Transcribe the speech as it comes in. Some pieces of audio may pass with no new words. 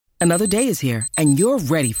Another day is here, and you're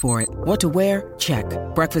ready for it. What to wear? Check.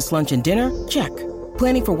 Breakfast, lunch, and dinner? Check.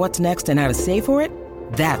 Planning for what's next and how to save for it?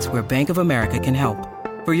 That's where Bank of America can help.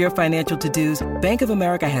 For your financial to-dos, Bank of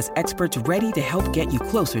America has experts ready to help get you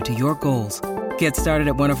closer to your goals. Get started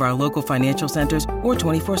at one of our local financial centers or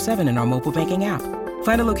 24/7 in our mobile banking app.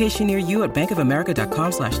 Find a location near you at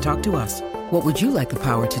bankofamerica.com/talktous. What would you like the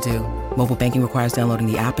power to do? Mobile banking requires downloading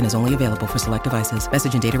the app and is only available for select devices.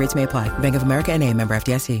 Message and data rates may apply. Bank of America N.A., member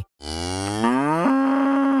FDIC.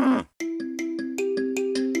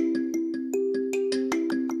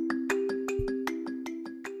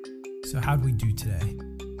 So how'd we do today?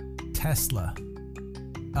 Tesla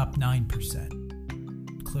up 9%,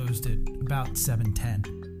 closed at about 710.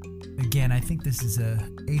 Again, I think this is a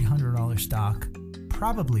 $800 stock,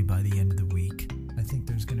 probably by the end of the week. I think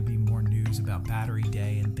there's going to be more news about Battery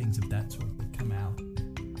Day and things of that sort that come out.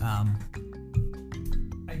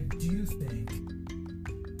 I do think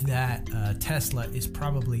that Tesla is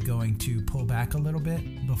probably going to pull back a little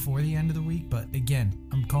bit before the end of the week, but again,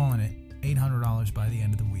 I'm calling it $800 by the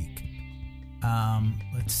end of the week.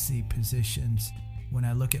 Let's see positions. When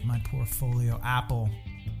I look at my portfolio, Apple,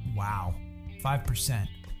 wow, 5%.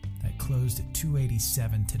 That closed at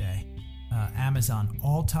 287 today. Amazon,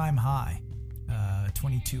 all-time high,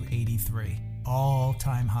 2283.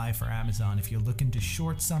 All-time high for Amazon. If you're looking to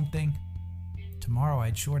short something, tomorrow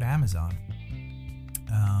I'd short Amazon.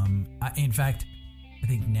 In fact, I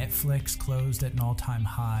think Netflix closed at an all-time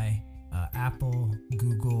high. Apple,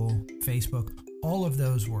 Google, Facebook, all of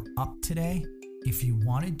those were up today. If you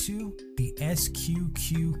wanted to, the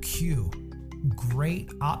SQQQ,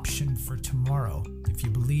 great option for tomorrow. If you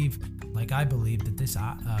believe, like I believe, that this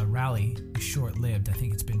rally is short-lived, I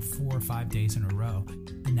think it's been 4 or 5 days in a row.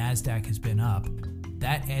 The NASDAQ has been up.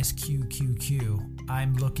 That SQQQ,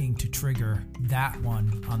 I'm looking to trigger that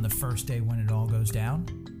one on the first day when it all goes down.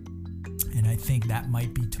 And I think that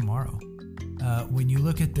might be tomorrow. When you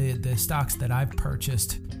look at the stocks that I've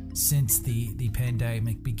purchased since the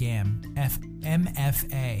pandemic began,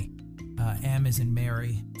 MFA, M as in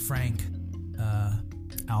Mary, Frank,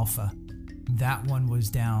 Alpha, that one was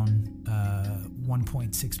down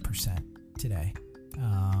 1.6% today.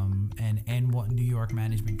 And New York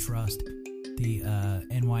Management Trust, the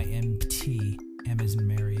NYMT, M as in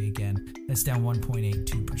Mary again, that's down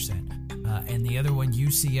 1.82%. And the other one,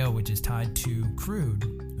 UCO, which is tied to crude,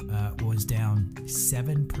 was down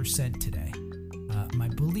 7% today. My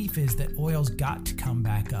belief is that oil's got to come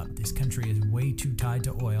back up. This country is way too tied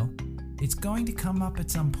to oil. It's going to come up at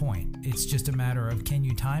some point. It's just a matter of, can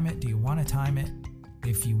you time it? Do you want to time it?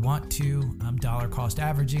 If you want to, I'm dollar cost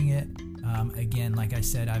averaging it. Again, like I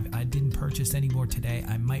said, I didn't purchase any more today.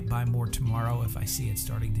 I might buy more tomorrow if I see it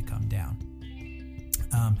starting to come down.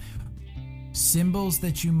 Symbols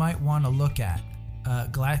that you might want to look at.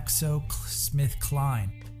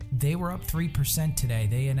 GlaxoSmithKline. They were up 3% today.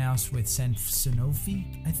 They announced with Sanofi,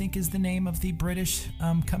 I think is the name of the British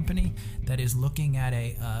company that is looking at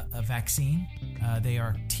a vaccine. They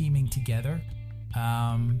are teaming together.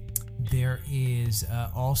 There is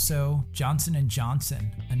also Johnson &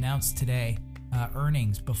 Johnson announced today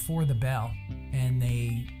earnings before the bell, and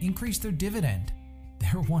they increased their dividend.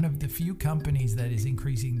 They're one of the few companies that is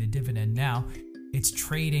increasing the dividend now. It's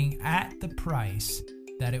trading at the price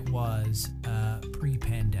that it was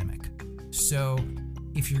pre-pandemic. So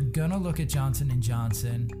if you're gonna look at Johnson &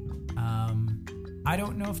 Johnson, I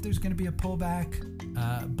don't know if there's gonna be a pullback,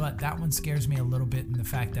 but that one scares me a little bit in the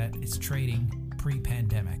fact that it's trading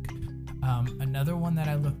pre-pandemic. Another one that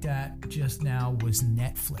I looked at just now was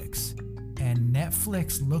Netflix, and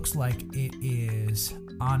Netflix looks like it is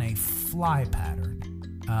on a fly pattern.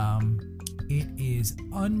 It is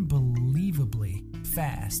unbelievably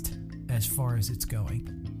fast as far as it's going.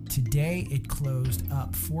 Today it closed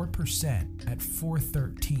up 4% at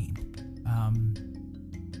 413.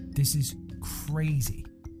 This is crazy.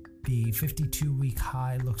 The 52-week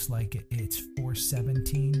high looks like it's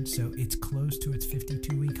 417, so it's close to its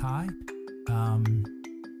 52-week high.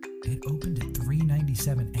 It opened at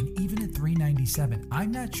 397, and even at 397,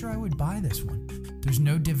 I'm not sure I would buy this one. There's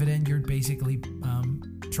no dividend. You're basically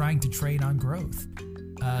trying to trade on growth.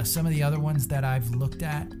 Some of the other ones that I've looked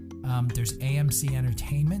at, there's AMC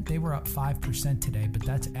Entertainment. They were up 5% today, but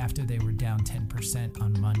that's after they were down 10%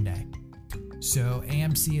 on Monday. So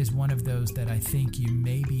AMC is one of those that I think you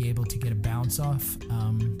may be able to get a bounce off,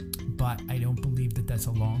 but I don't believe that that's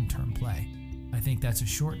a long-term play. I think that's a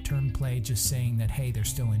short-term play, just saying that, hey, they're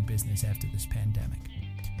still in business after this pandemic.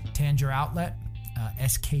 Tanger Outlet,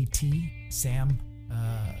 SKT, Sam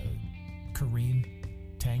Kareem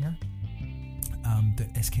Tanger, the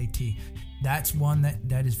SKT. That's one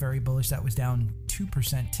that is very bullish. That was down 2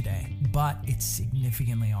 2% today, but it's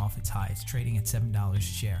significantly off its high. It's trading at $7 a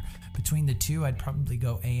share. Between the two, I'd probably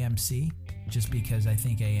go AMC, just because I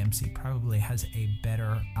think AMC probably has a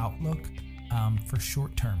better outlook for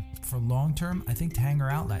short term. For long term, I think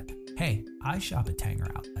Tanger Outlet. Hey, I shop at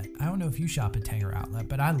Tanger Outlet. I don't know if you shop at Tanger Outlet,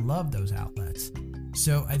 but I love those outlets.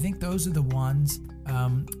 So I think those are the ones.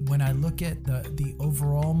 When I look at the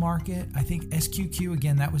overall market, I think SQQ,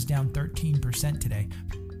 again, that was down 13% today.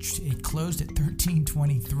 It closed at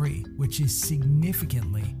 1323, which is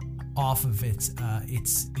significantly off of its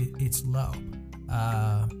low.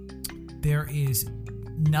 There is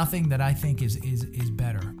nothing that I think is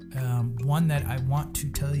better. One that I want to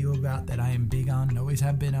tell you about that I am big on and always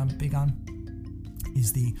have been big on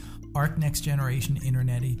is the ARK Next Generation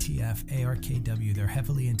Internet ETF, ARKW. They're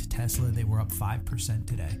heavily into Tesla. They were up 5%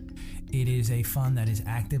 today. It is a fund that is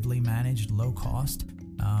actively managed, low cost.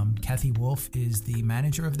 Kathy Wolf is the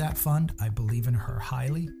manager of that fund. I believe in her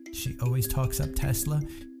highly. She always talks up Tesla,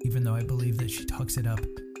 even though I believe that she talks it up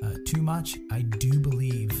too much. I do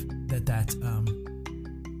believe that that's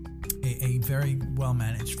a very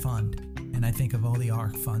well-managed fund. And I think of all the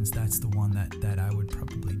ARK funds, that's the one that I would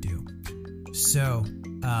probably do. So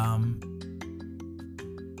I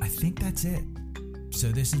think that's it. So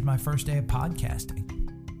this is my first day of podcasting.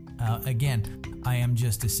 Again, I am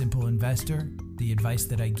just a simple investor. The advice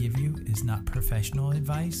that I give you is not professional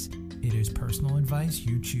advice. It is personal advice.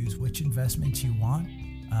 You choose which investments you want.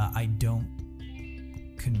 I don't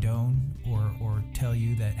condone or tell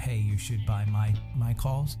you that, hey, you should buy my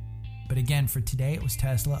calls. But again, for today, it was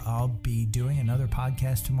Tesla. I'll be doing another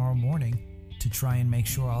podcast tomorrow morning to try and make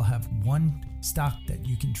sure I'll have one stock that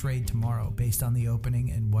you can trade tomorrow based on the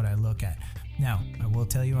opening and what I look at. Now, I will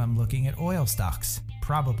tell you I'm looking at oil stocks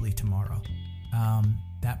probably tomorrow.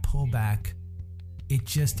 That pullback, it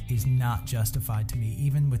just is not justified to me,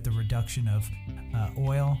 even with the reduction of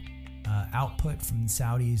oil output from the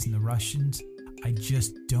Saudis and the Russians. I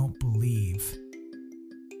just don't believe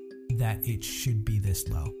that it should be this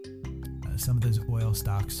low. Some of those oil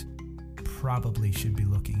stocks probably should be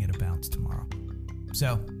looking at a bounce tomorrow.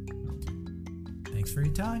 So, thanks for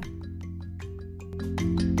your time.